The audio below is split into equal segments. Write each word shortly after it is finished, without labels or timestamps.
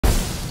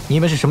你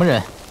们是什么人？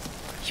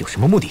有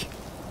什么目的？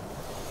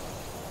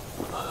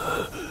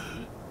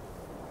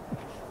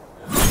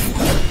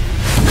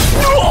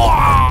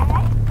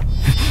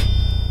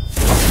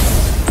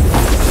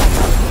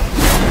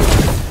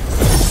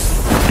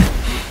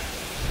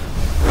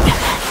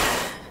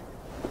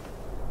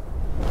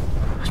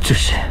这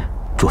是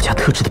卓家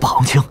特制的霸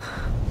王枪。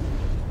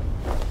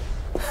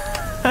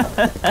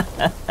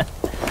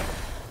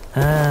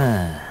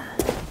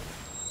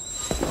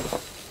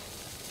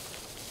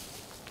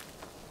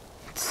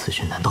此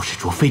人难道是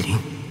卓飞灵？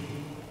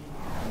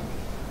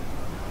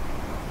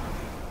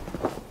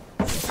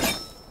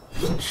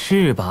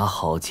是把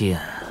好剑，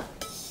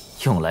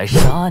用来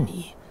杀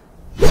你，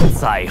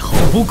再好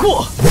不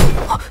过。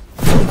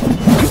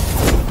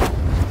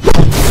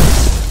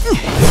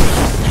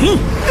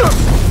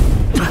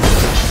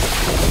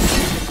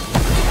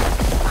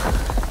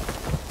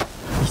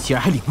你竟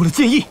然还领悟了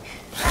剑意！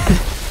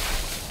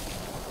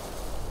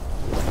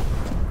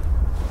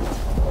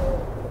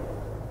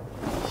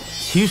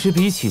其实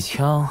比起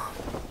枪，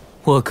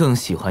我更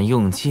喜欢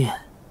用剑。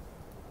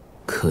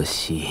可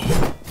惜，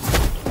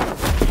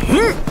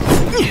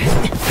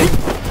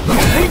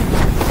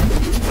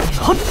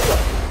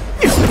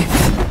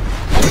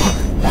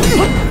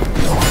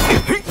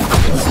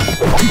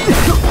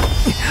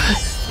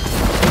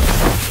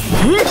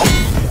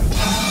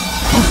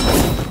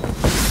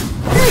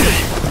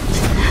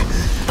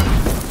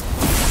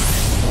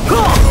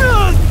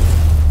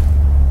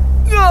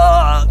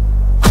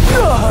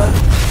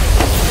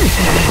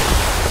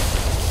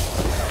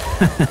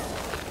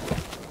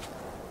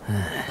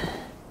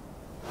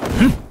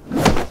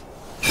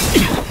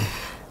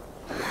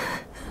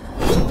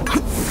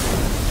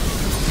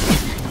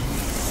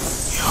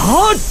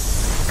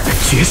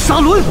绝杀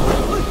轮，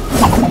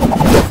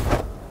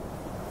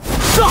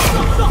上！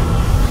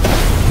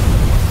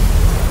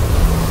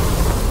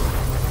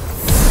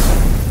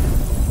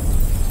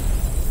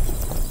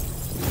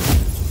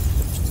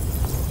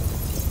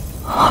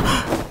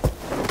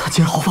他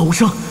竟然毫发无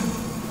伤，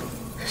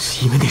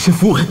是因为那身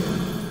符文。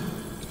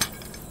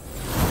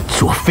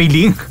卓飞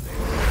灵，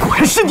果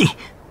然是你！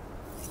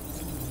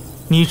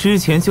你之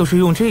前就是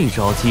用这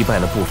招击败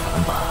了不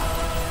凡吧？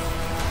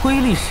威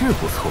力是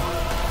不错。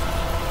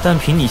但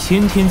凭你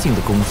先天境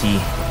的攻击，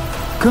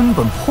根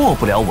本破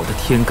不了我的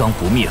天罡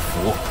不灭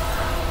符。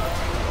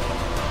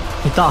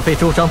你大费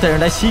周章带人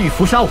来西域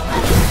伏杀我们，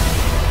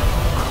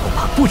恐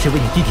怕不止为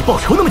你弟弟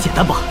报仇那么简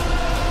单吧？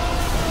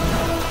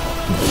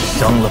你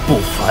伤了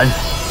不凡，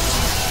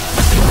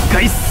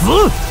该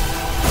死！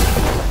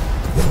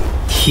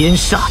天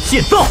煞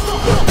剑道！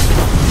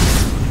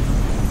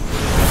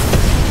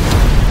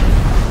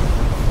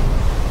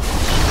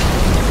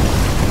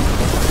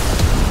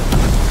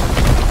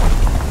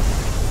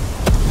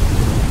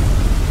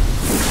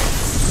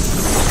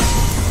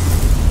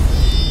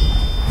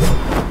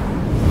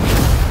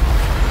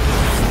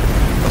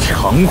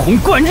长虹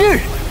贯日，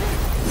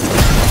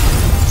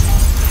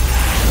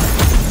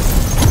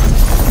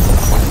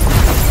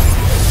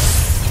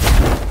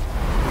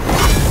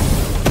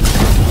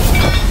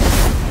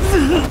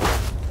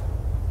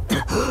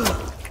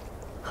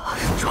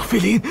卓飞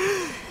灵，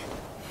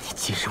你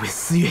竟是为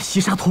私月袭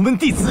杀同门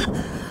弟子！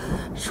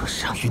若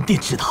是让云殿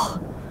知道，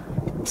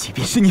即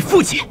便是你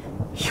父亲，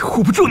也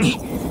护不住你。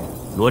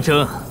罗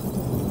征，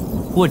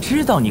我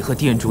知道你和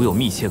店主有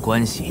密切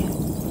关系，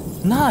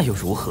那又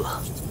如何？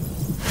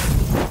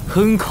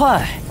很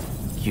快，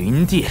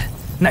云殿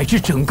乃至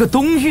整个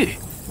东域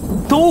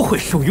都会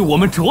属于我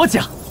们卓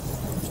家。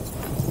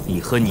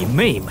你和你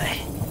妹妹，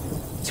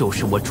就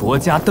是我卓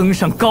家登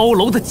上高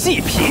楼的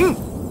祭品。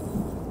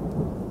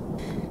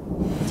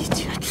你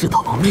竟然知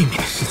道我妹妹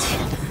的事情，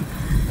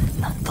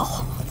难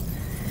道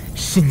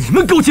是你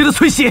们勾结的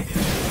崔邪？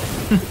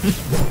此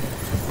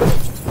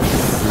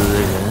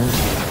人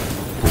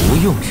不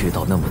用知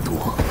道那么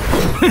多。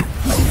哼！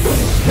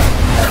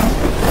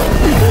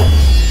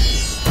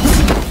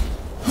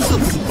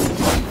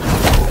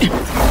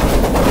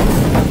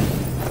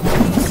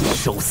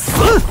受死！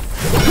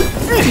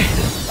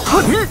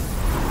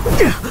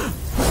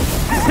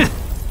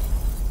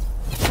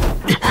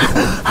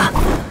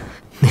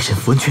那身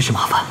符文确实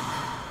麻烦，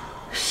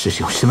试着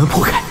用神纹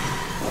破开。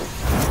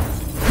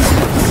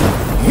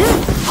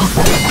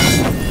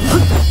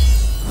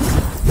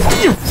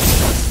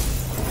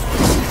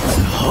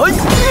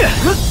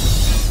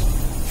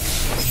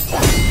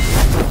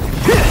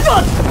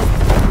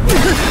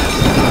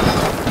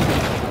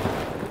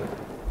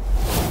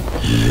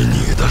以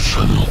你的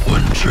神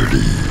魂之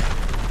力，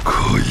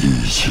可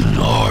一心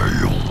二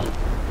用，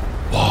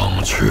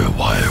忘却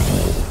外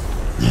物，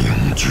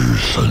凝聚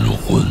神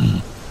魂，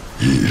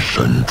一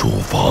神主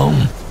方，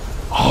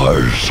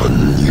二神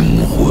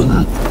凝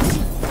魂。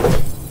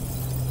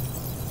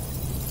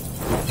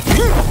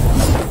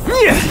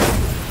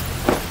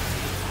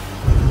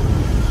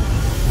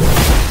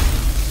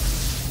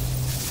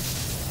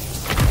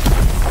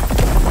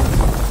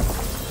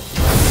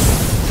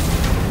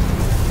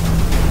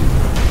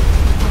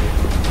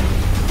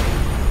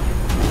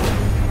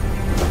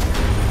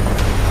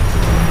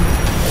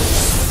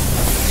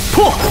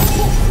破！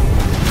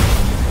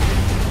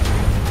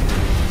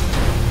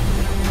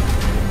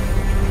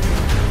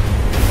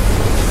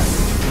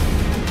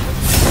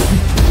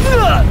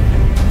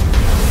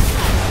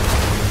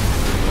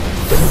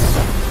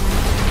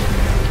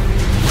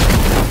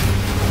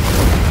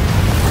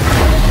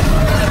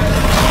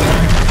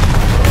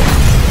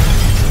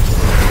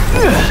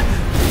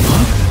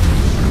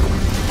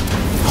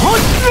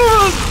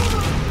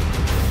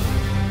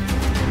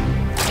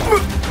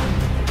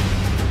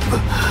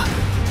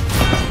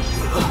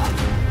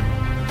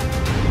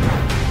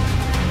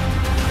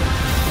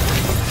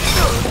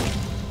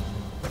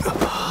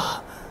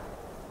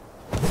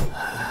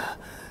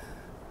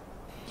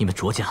你们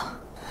卓家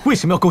为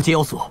什么要勾结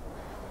妖族？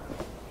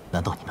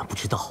难道你们不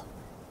知道，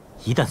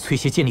一旦崔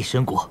邪建立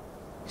神国，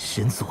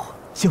神族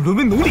将沦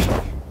为奴隶？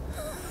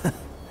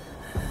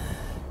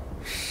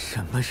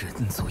什么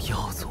人族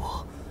妖族，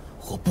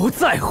我不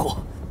在乎。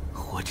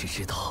我只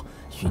知道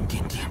云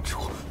殿殿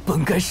主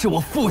本该是我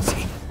父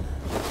亲，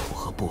我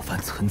和不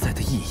凡存在的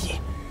意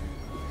义，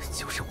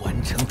就是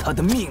完成他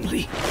的命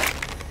令。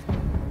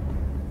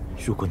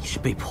如果你是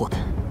被迫的，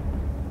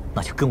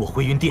那就跟我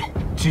回云殿，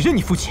指认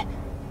你父亲。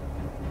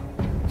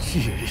指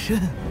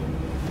认？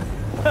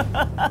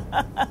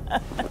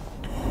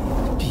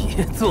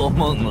别做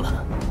梦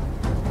了！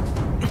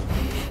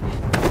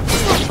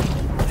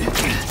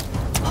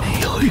没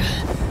有人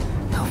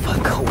能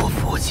反抗我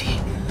父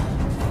亲，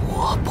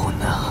我不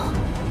能，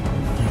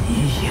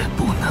你也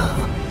不能。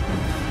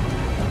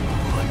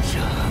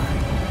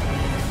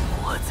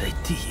我在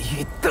地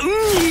狱等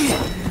你。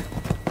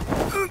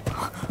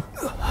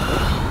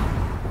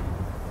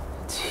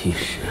其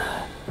实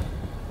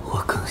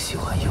我更喜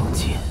欢用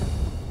剑。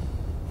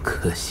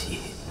可惜，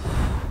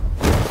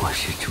我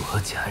是卓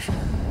家人，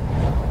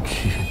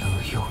只能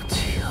用枪。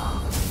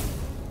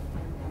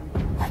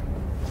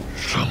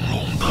升龙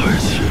台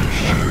仙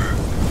师，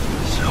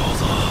小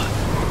子，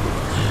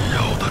你要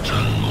的真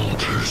龙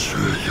之血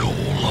有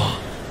了。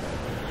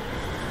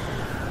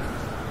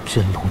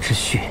真龙之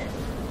血。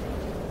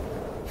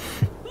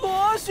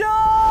罗兄，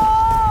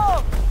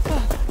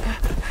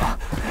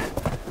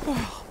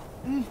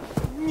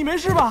你没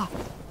事吧？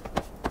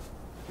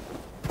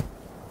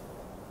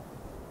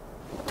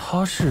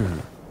他是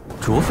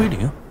卓飞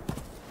灵，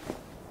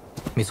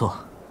没错。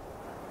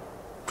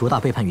卓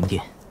大背叛云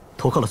殿，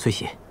投靠了崔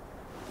邪，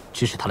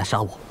指使他来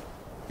杀我。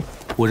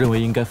我认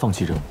为应该放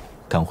弃任务，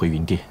赶回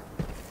云殿，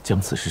将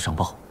此事上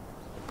报。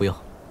不用，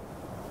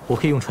我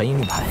可以用传音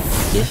令牌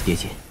联系蝶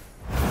姐。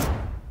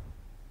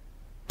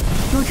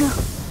罗征，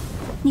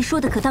你说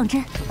的可当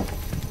真？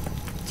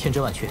千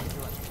真万确，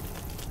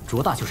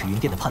卓大就是云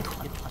殿的叛徒。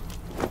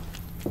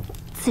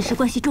此事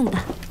关系重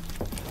大，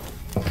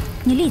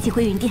你立即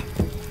回云殿。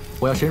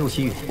我要深入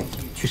西域，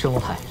去升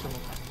龙台，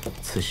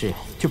此事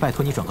就拜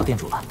托你转告店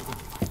主了。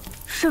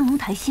升龙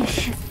台现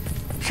世，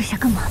这下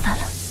更麻烦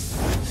了。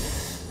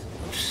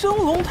升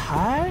龙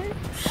台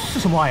是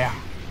什么玩意儿？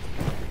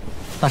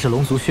那是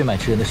龙族血脉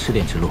之人的试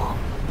炼之路，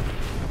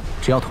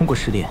只要通过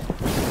试炼，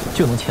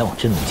就能前往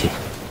真龙界。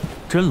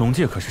真龙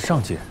界可是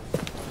上界，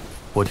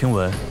我听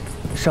闻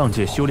上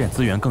界修炼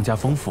资源更加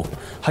丰富，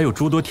还有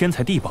诸多天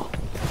才地宝。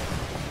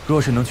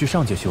若是能去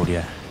上界修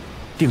炼，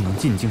定能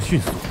进境迅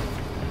速。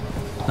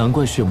难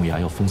怪血木崖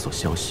要封锁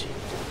消息，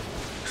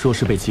若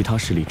是被其他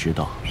势力知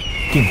道，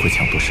定会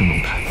抢夺升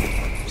龙台，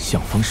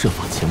想方设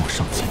法前往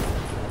上界。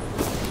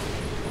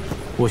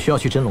我需要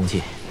去真龙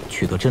界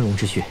取得真龙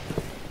之血，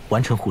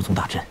完成护宗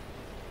大阵，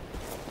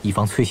以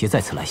防崔邪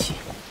再次来袭。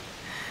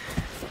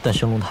但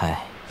升龙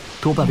台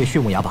多半被血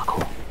木崖把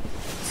控，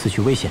此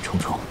去危险重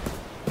重。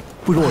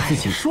不如我自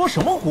己。说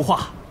什么胡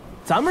话？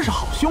咱们是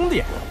好兄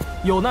弟，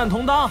有难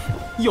同当，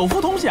有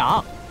福同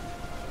享。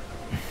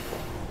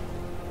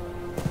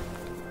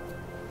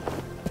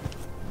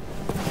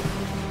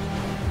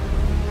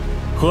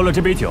喝了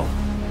这杯酒，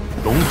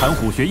龙潭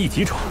虎穴一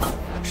起闯，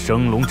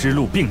升龙之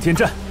路并肩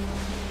战，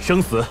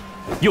生死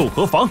又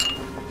何妨？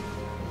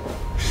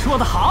说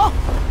得好！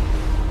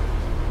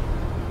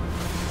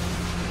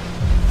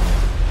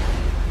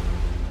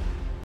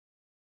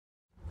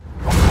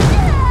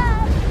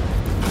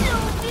救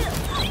命！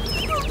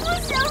我不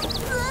想死！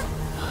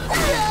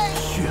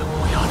血木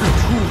崖的畜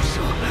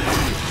生，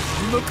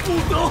你们不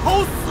得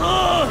好死！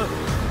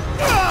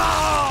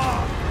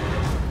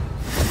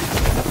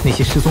那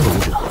些失踪的武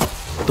者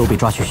都被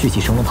抓去血祭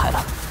升龙台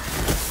了，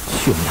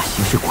血木崖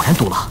形势果然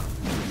毒辣。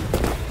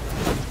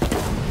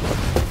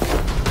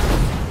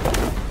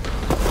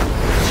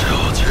下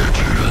界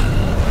之人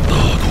大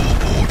多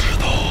不知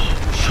道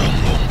升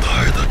龙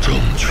台的正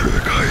确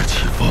开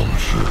启方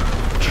式，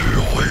只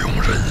会用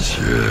人血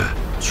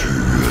去约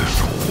束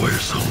为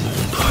升龙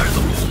台的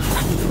龙族，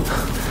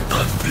但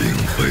并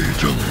非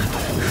正途。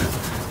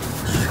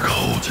你靠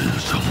近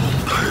升龙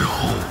台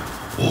后，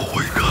我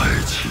会开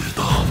启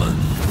大门。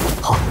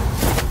好。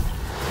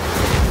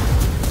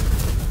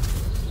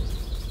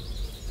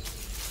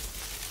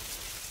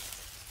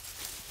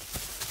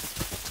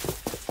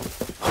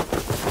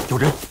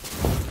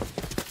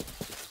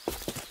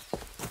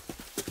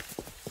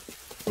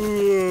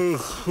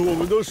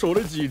都守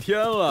了几天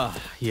了，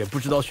也不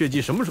知道血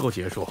祭什么时候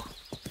结束。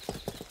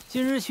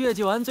今日血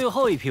祭完最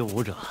后一批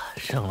武者，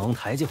圣龙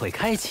台就会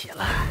开启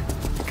了。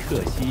可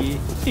惜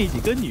那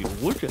几个女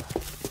武者。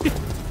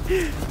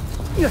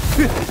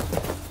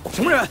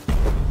什么人？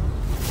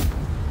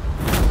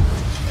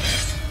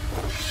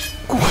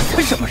管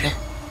他什么人，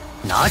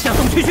拿下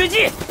送去血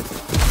祭！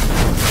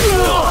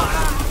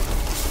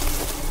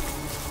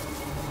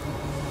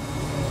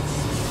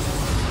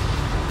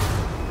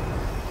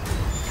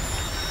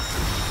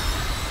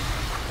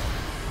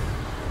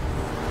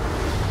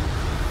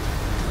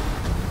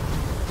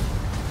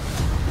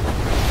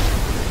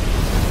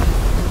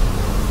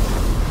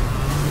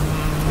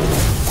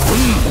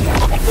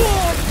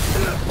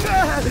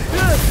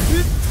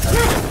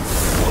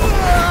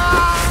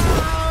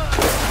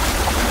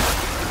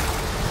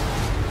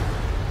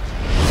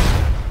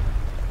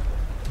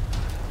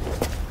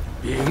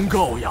禀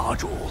告衙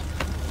主，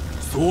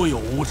所有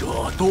武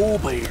者都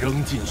被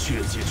扔进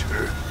血祭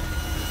池，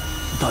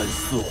但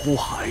似乎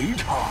还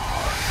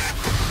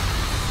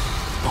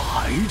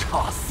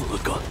差4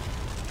个。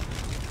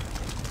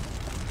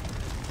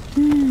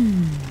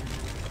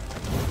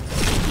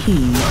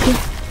一个。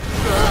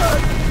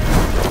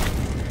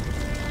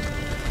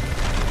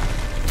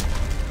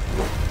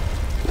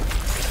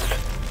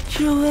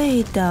这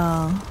味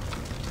道，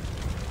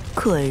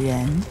果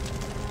然，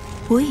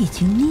我已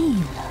经腻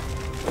了。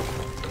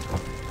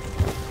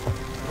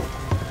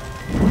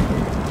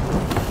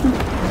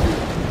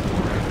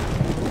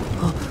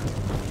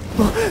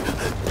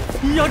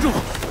衙主，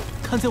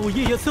看在我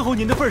爷爷伺候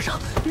您的份上，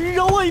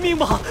饶我一命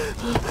吧！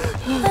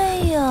哎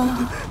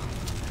呀，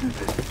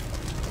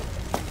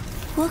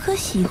我可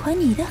喜欢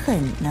你的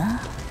很呢，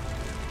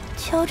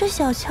瞧这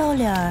小俏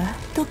脸儿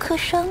都磕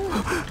伤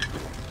了，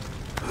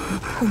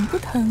疼不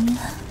疼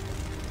呀？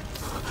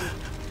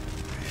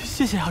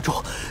谢谢衙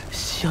主，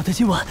想在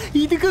今晚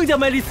一定更加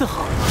卖力伺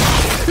候。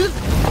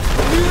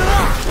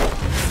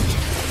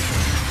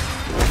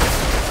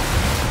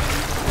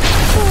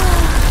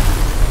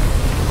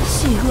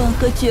希望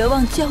和绝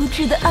望交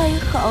织的哀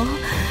嚎，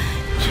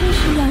真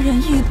是让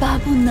人欲罢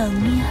不能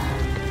呀！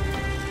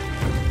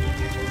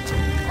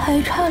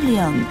还差2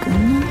个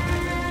呢，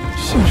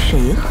选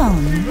谁好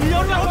呢？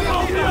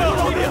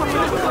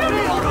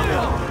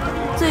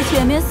最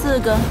前面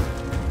4个，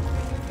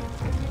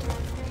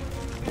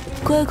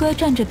乖乖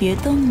站着别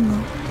动哦，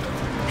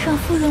让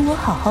夫人我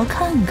好好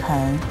看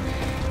看，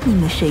你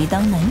们谁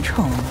当男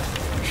宠，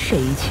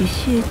谁去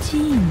血祭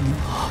呢？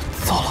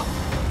糟了！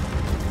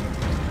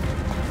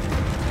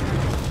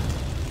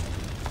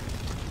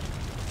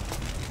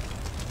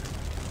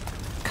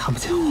看不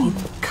见我，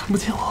看不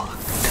见我。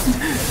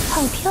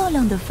好漂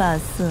亮的发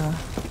色，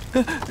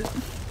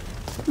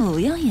模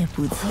样也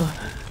不错，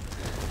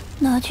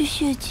拿去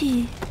血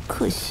祭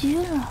可惜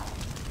了。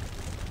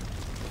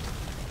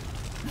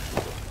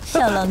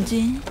小郎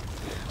君，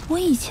我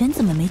以前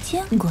怎么没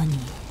见过你？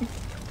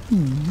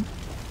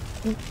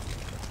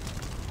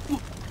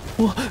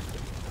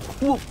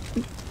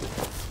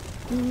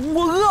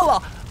我饿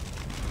了。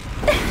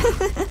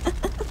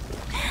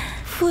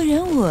夫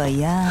人我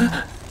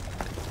呀，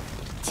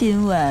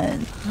今晚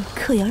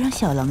可要让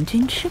小郎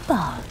君吃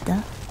饱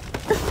的。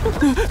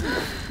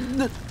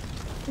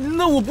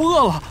那我不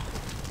饿了。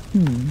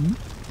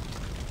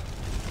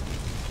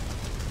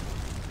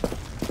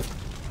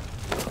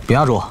禀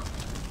衙主，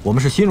我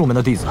们是新入门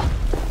的弟子。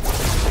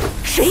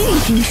谁允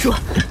许你说？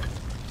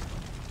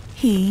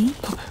咦？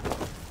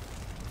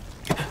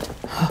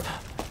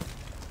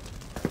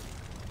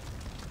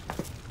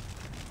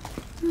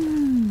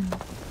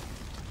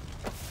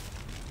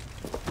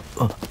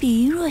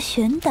鼻若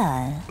悬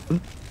胆，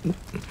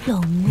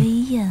龙威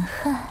艳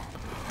汉，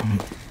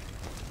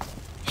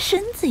身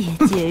子也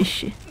结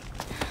实，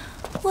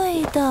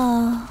味道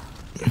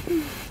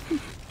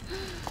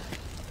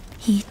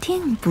一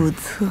定不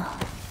错。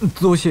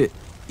多谢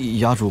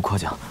衙主夸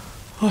奖。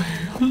哎呀，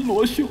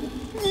罗兄，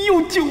你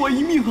又救我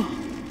一命啊！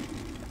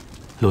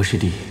罗师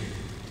弟，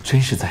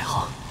真是在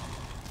行。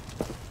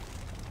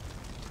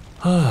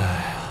哎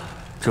呀，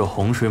这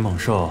洪水猛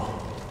兽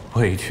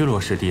委屈罗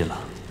师弟了。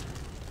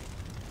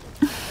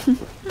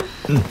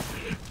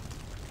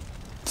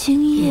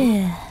今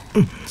夜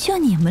就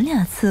你们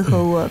俩伺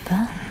候我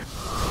吧。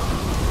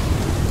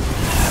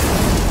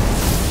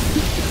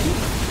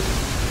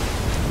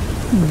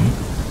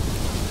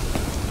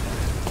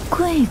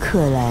贵客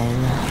来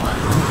了。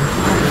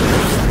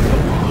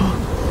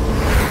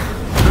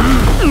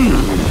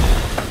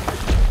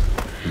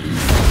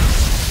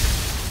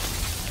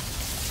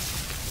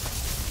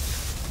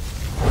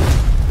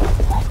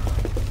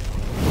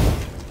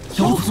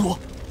妖族，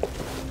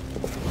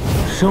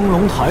升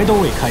龙台都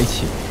未开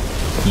启，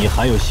你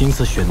还有心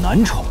思选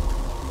男宠？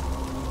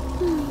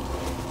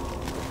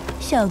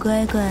小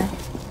乖乖，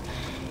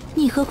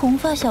你和红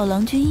发小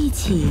郎君一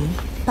起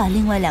把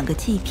另外2个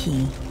祭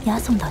品押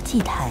送到祭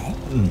台。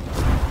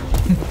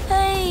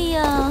哎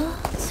呀，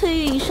翠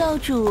云少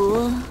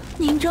主，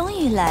您终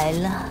于来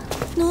了，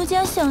奴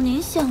家想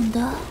您想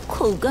的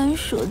口干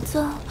舌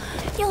燥，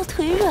又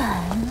腿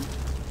软。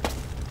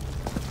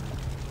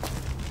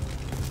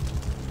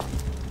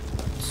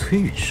崔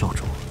允少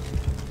主，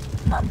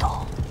难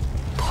道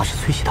他是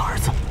崔喜的儿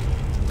子？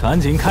赶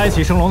紧开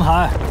启升龙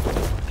台，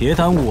别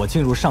耽误我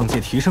进入上界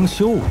提升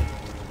修为。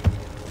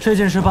这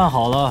件事办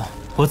好了，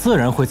我自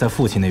然会在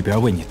父亲那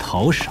边为你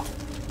讨赏。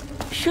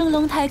升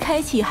龙台开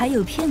启还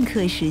有片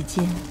刻时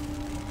间，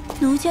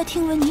奴家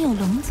听闻你有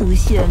龙族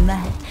血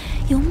脉，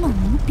勇猛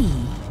无比，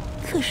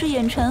可是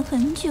眼馋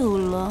很久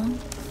了，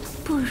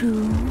不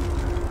如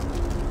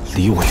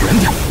离我远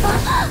点。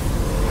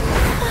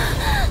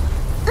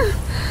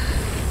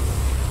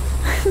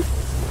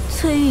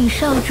崔允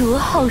少主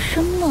好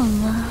生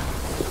猛啊！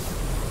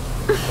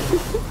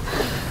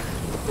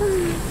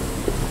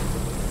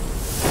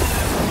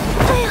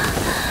哎呀！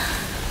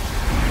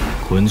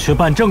滚去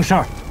办正事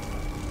儿！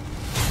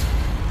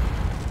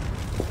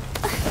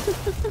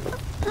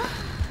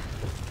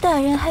大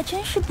人还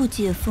真是不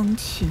解风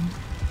情，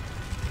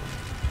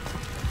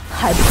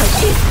还不快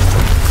去！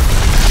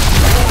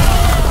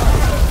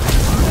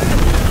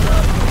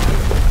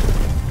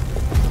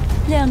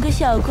两个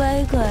小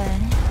乖乖，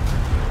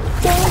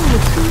耽误了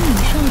崔允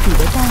少主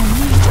的大义，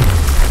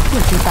我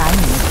就把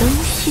你们都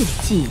血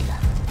祭了。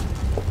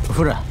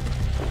夫人，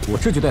我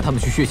这就带他们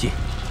去血祭。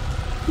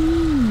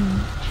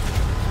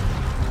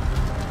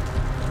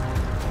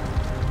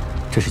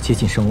这是接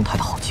近升龙台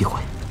的好机会，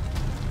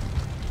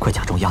快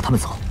假装押他们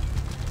走。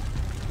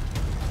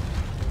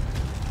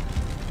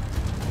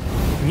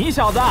你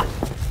小子，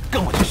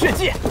跟我去血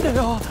祭！哎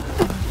呀，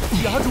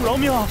牙主饶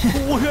命啊！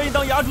我愿意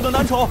当牙主的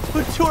男宠，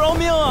求饶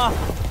命啊！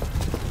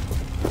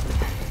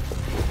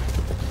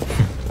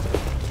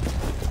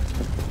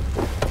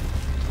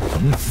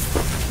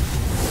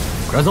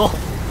快走！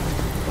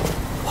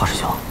华师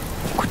兄，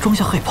快装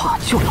下害怕，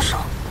叫两声。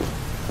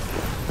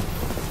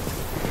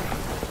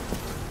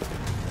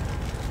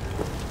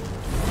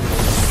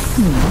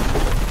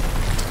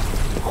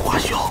华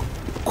兄，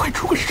快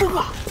出个声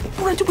啊，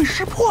不然就被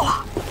识破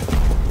了。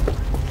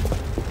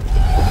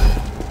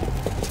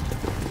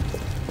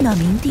那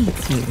名弟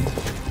子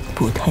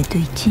不太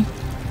对劲。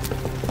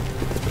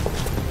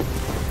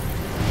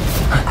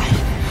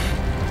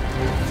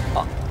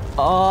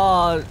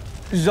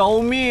饶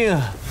命！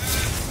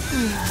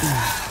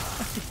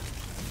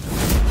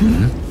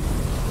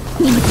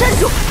你们站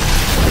住！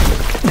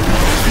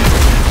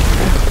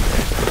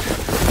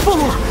暴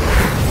露了！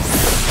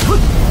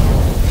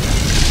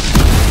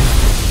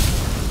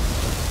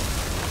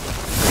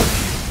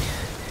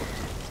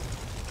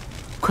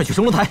快去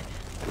升龙台！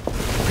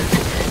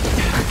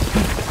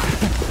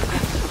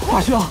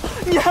华兄，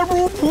你还不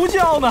如不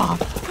叫呢。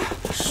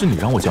是你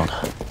让我叫的。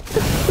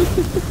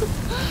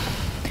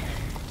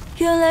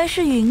原来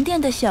是云殿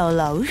的小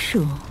老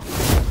鼠，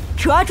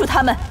抓住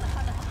他们！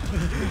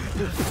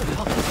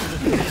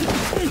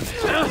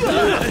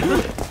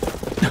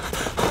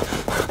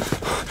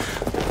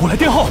我来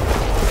殿后。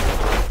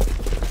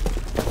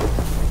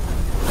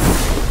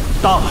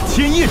大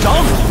千叶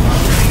掌。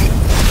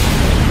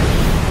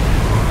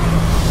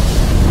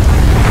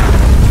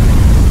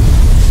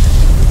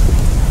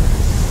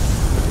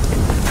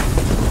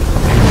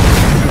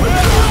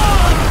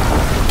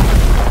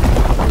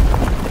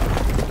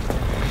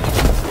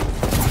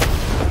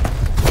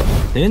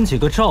连几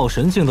个赵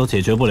神境都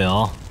解决不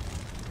了，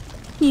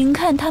您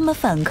看他们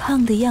反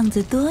抗的样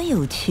子多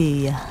有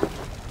趣呀！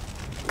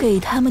给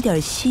他们点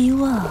希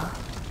望，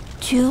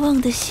绝望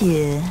的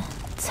血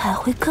才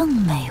会更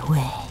美味。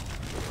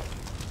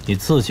你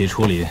自己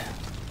处理，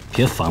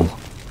别烦我。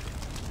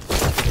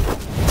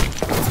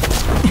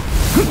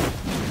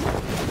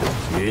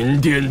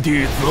云殿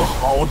弟子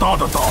好大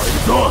的胆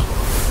子，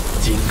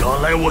竟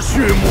敢来我血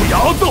木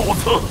崖造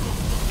次！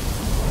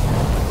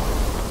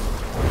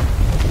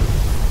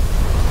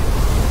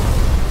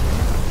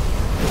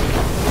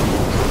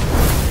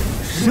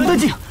神丹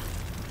境，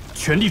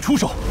全力出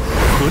手，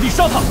合力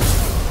杀他！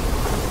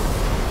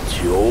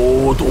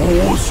九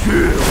毒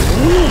血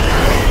无，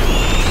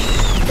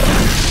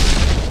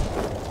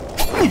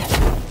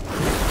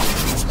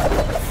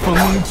风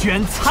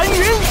卷残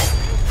云，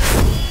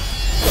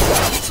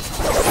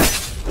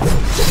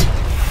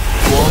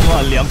光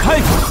暗两开。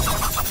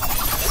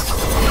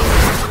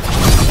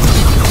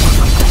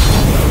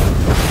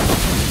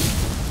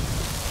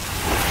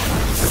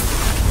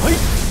嘿，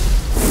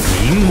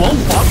冥王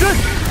法阵。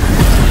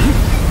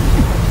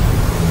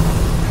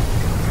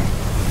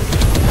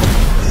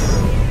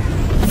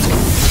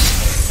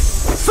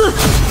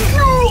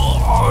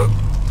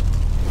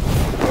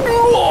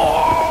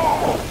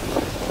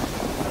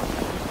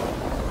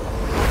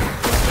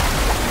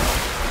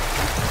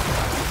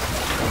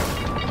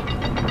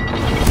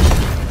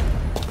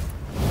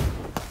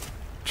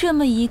这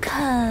么一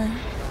看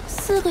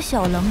，4个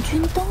小郎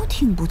君都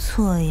挺不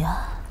错呀，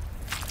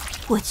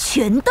我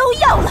全都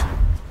要了。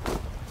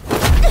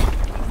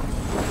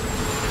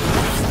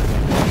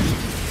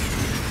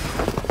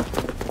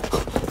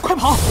快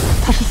跑！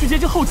他是虚阶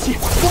境后期，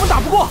我们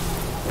打不过。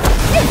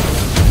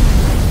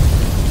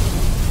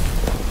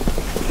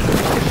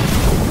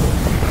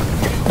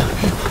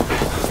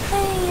哎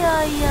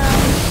呀呀！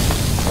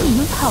你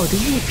们跑得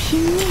越拼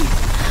命，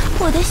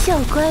我的小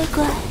乖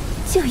乖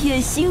就越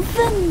兴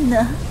奋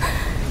呢。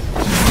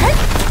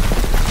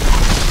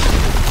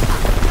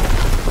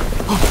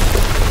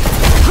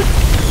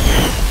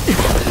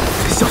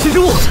小心失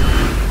误！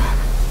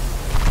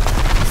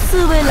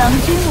 4位郎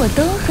君我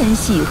都很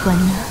喜欢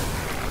呢，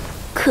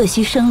可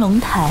惜升龙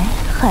台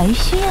还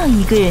需要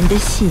一个人的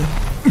血。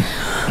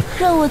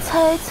让我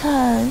猜猜，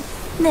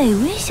哪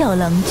位小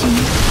郎君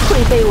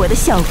会被我的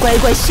小乖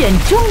乖选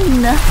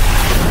中呢？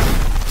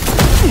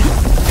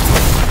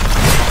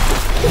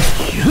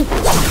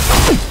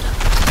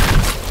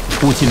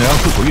雾气能让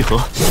护手愈合，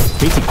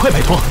得尽快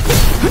摆脱。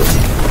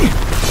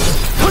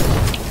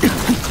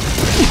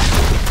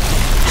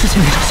之前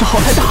那场消耗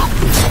太大，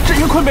阵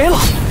营快没了。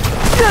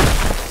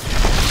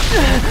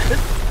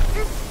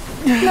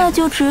 那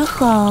就只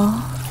好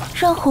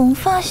让红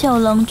发小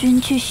郎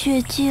君去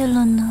血祭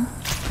了呢。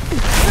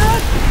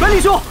百里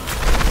兄，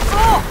走，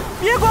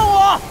别管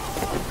我，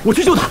我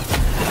去救他。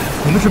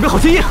你们准备好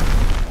接应。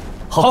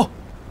好。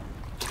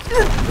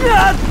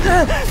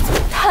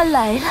他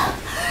来了，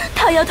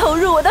他要投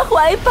入我的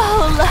怀抱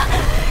了，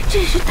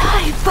真是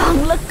太棒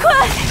了！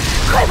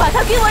快把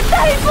他给我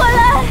带过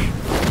来！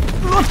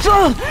罗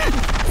征，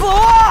走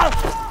啊！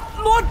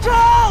罗征。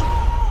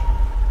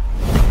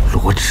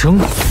 罗征，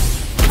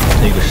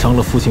那个伤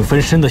了父亲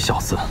分身的小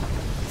子，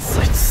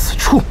在此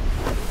处。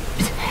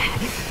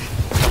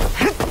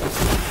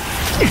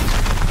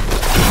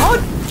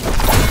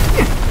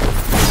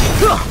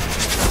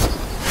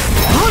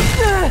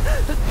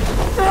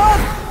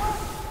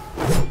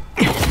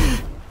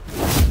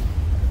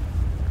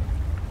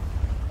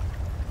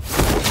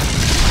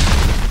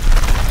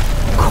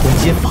空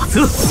间法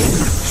则，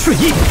瞬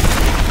移。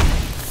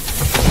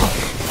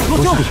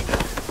罗兄，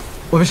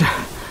我没事。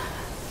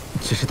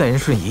 只是带人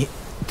瞬移，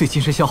对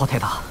精神消耗太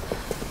大。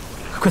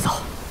快走！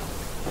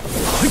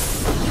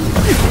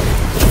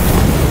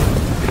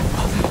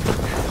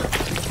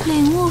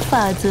领悟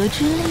法则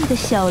之力的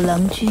小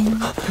郎君，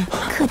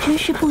可真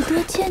是不多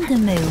见的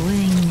美味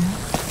呢。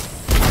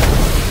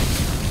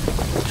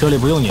这里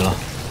不用你了，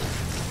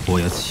我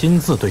要亲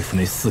自对付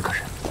那4个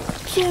人。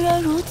既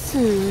然如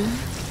此，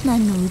那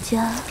奴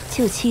家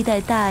就期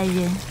待大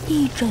人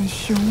逆转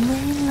雄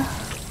威了。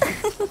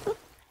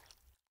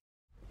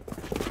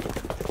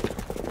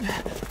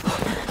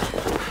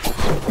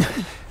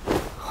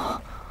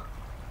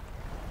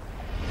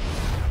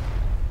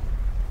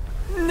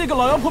那个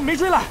老妖婆没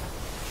追来。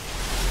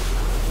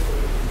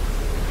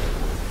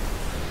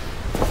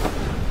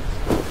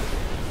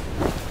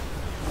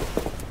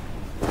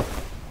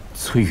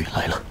崔允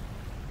来了，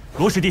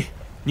罗师弟，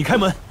你开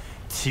门，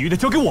其余的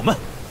交给我们。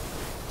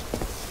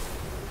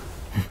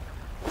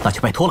那就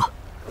拜托了。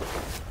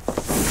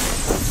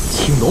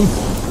青龙，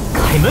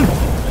开门。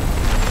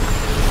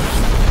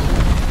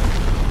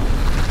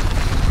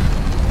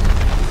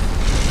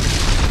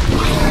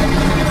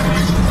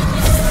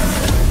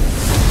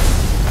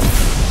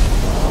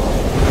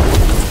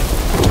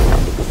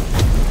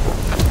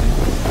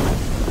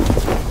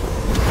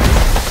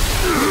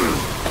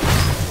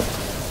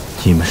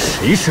 你们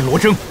谁是罗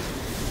征？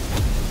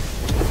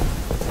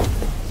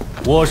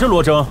我是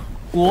罗征，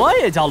我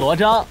也叫罗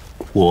征。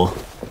我，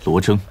罗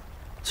征。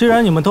既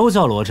然你们都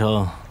叫罗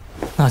征，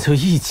那就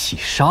一起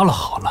杀了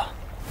好了。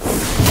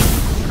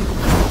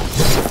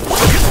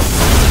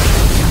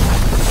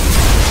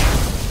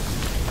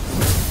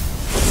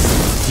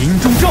金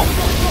钟罩。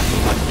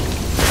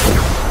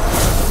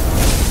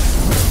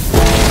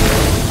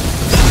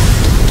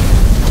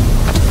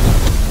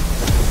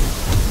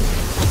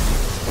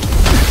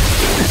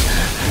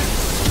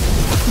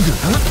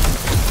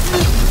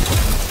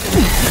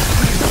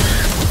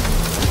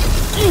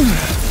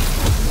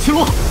 青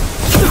龙，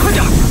快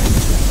点！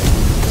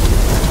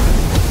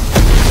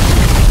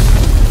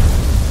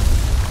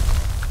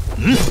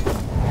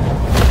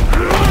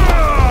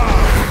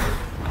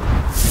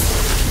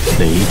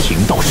雷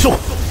霆岛兽。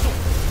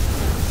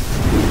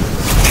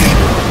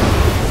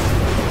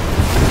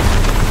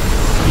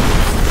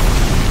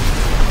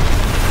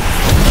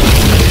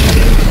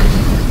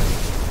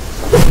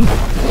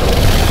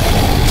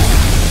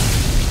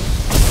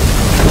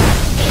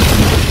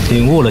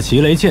领悟了极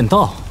雷剑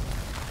道，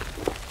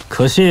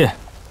可惜，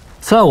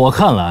在我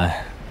看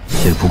来，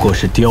也不过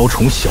是雕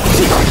虫小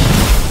技而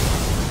已。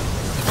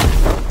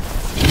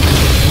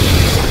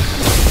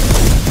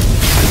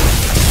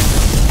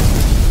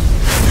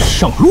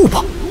上路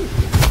吧！